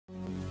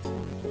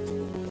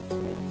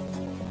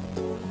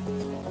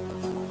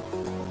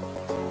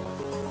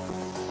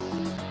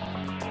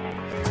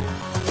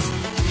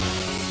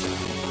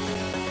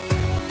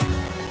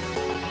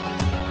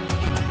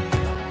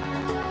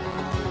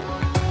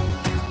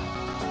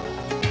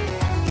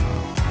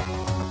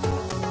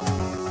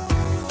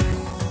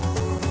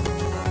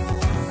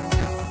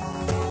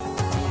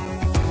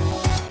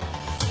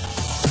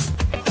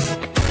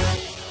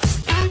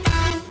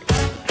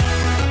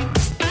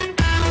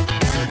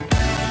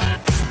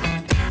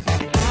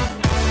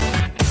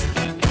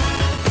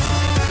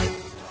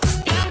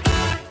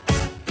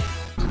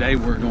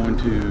Today we're going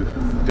to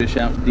fish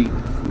out deep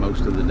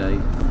most of the day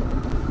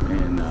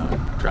and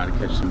try to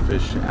catch some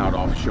fish out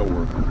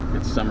offshore.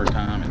 It's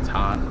summertime, it's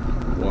hot,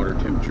 water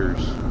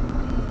temperatures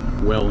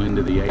well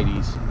into the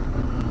 80s,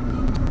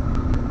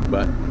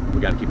 but we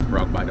got to keep the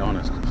frog bite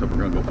honest, so we're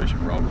going to go fish a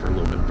frog for a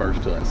little bit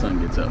first till that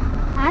sun gets up.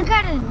 I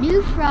got a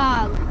new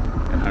frog.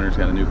 And Hunter's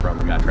got a new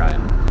frog. We got to try it.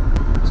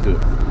 Let's do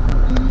it.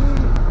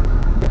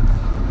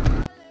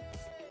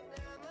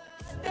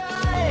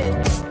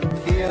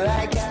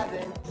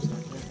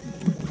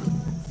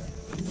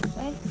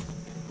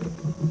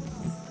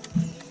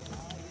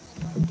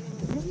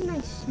 This is a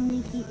nice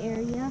sneaky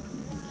area,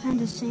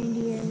 kind of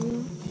sandy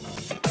area.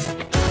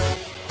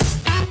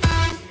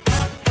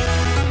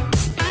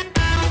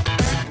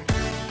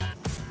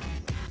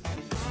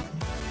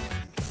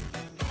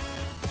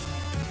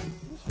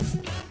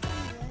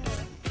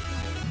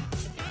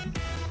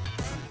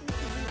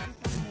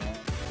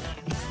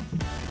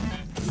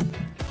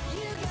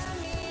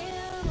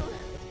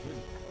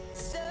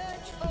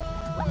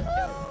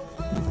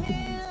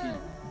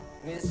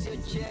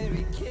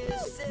 Cherry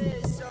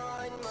kisses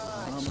on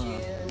my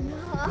chin.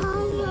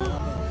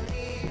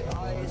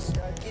 Are you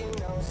stuck in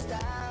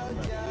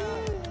nostalgia?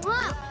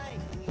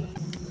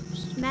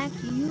 Smack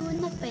you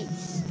in the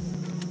face.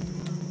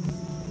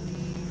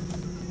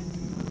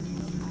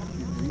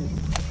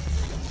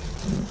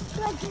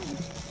 Get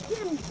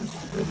him.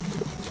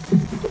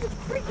 Get the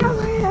freak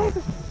over here.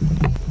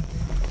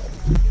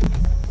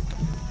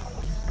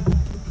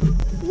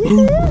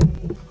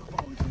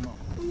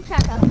 I'm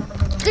track up.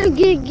 Gonna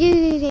get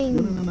it.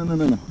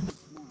 No.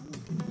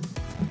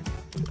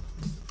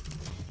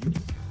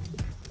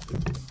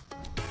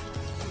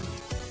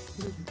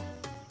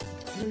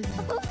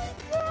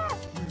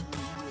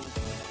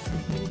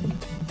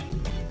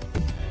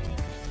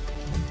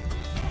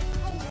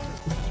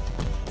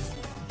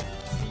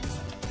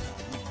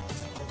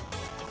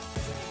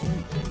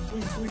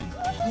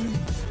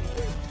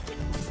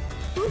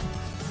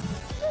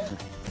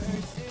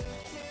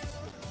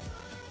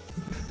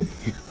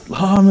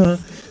 Llama.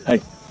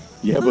 Hey,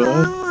 yeah,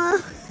 bud.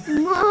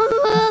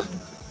 Mama.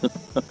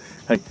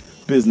 Hey,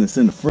 business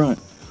in the front,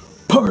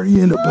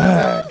 party in the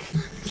back.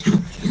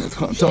 That's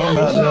what I'm talking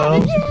about,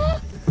 dog.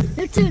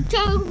 That's what I'm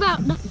talking about,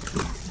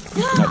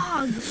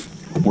 dog.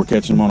 We're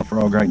catching them on a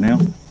frog right now,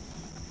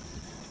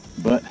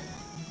 but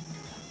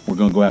we're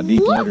gonna go out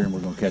deep later and we're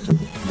gonna catch them.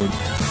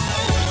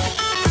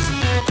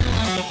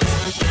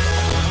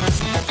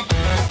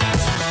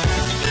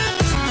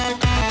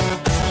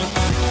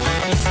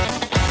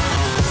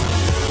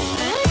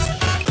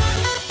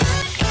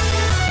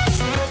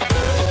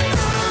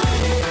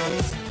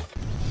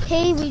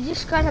 Hey, we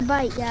just got a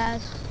bite,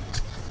 guys.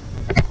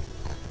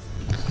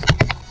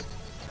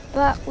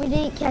 But we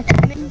didn't catch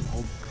him.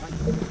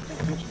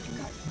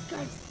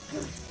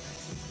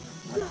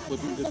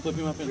 Just flip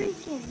him up in there.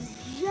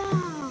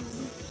 Jump.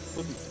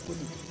 Flip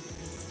him.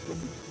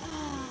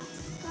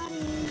 Got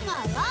him.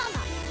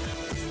 Llama.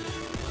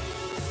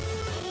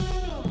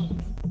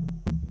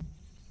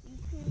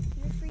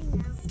 You're free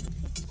now.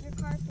 Fix your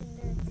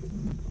carpenter.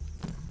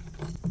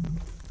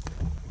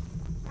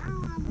 Now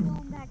I'm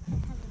going back to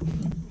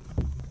heaven.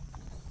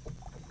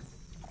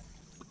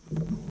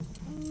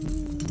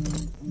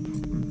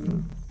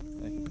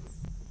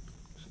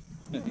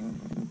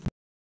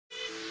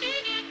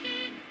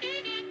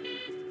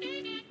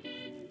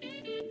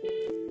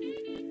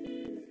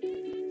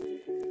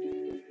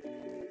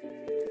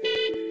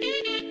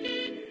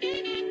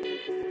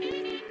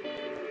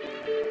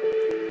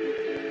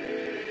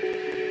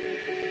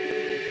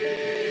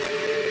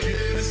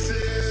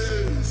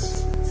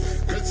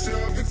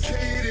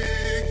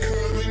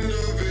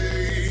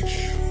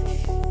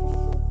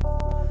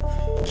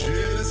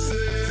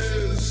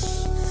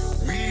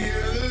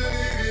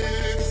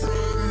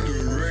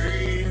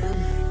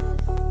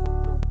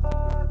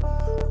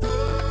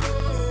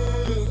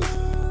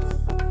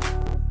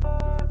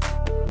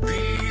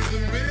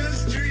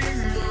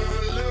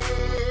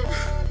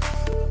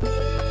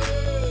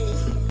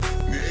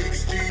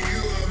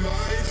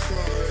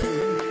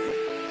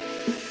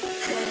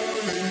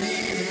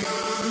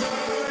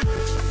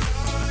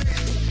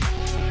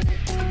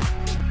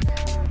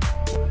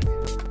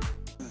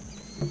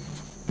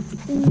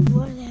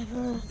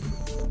 Whatever.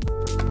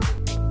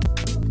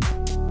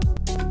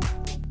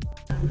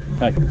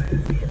 Hey,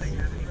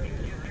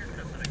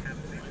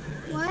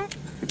 What?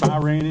 if I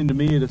ran into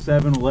me at a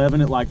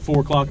 7-Eleven at like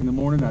 4 o'clock in the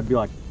morning, I'd be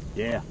like,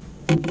 yeah,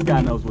 this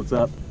guy knows what's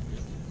up.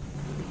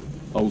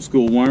 Old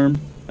school worm.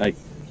 Hey,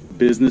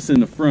 business in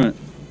the front,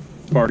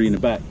 party in the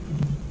back.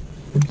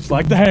 Just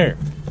like the hair.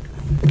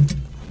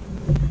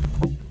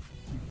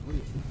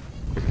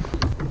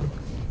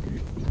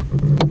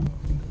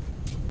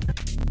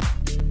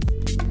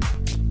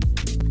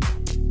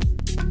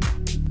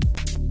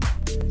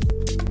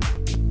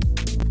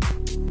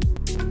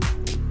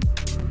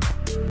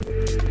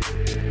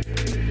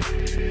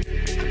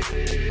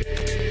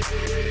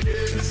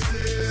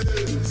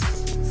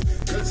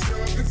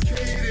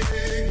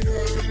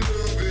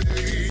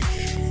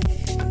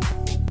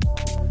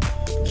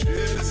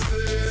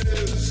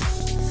 Genesis.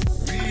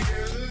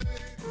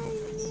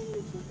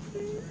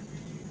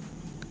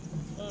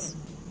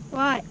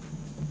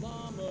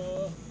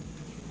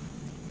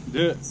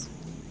 Do it.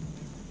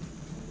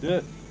 Do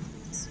it.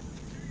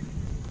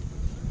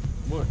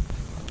 What?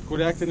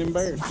 Quit acting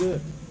embarrassed. Do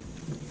it.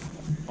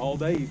 All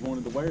day he's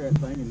wanted to wear that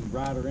thing and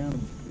ride around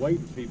and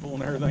wave at people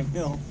and everything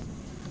else.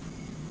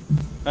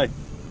 Hey.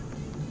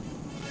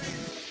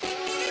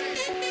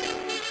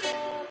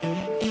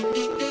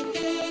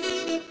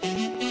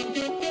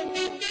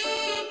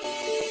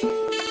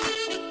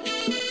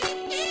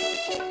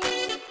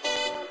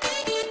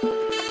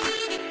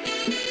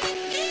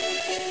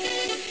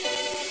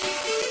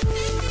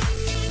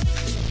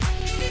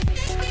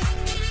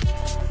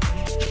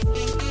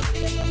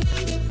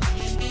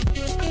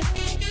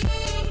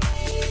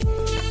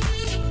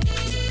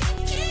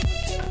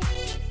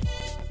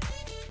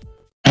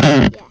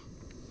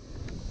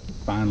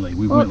 Finally,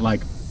 we went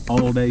like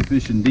all day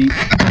fishing deep,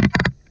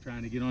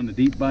 trying to get on the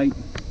deep bite.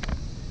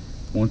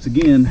 Once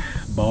again,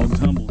 bog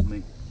tumbles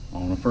me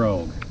on a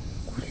frog.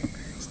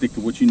 Stick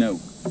to what you know.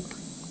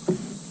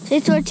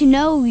 Stick to what you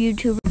know,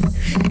 YouTuber. No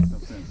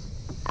sense.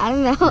 I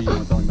don't know. Hey, you want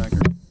to throw him back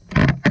here?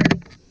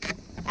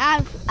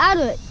 I'll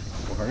do it.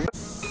 Well, hurry up.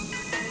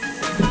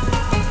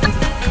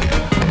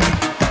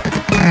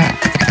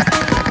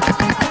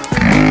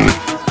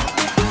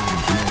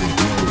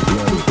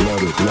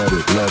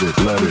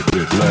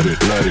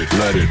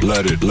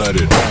 Let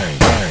it bang,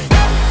 bang.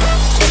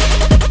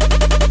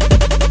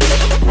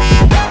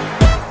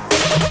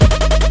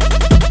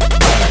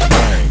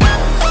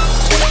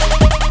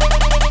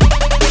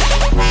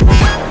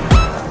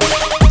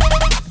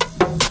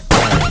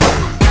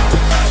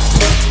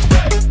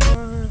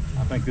 I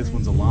think this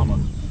one's a llama.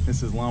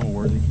 This is llama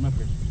worthy. Come up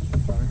here.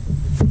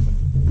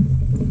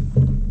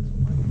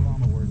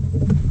 Llama worthy.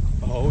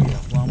 Oh yeah,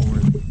 llama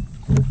worthy.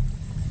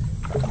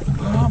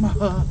 Llama.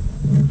 Llama.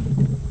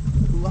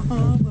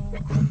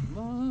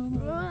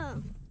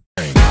 Llama.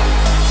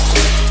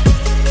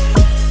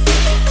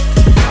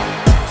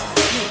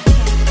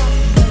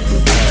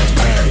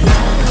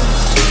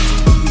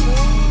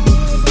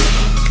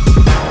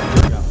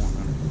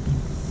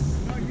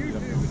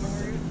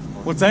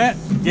 What's that?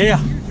 Yeah.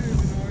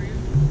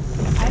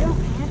 I don't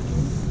have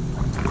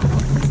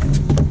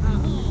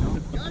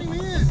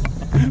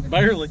to.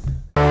 Barely.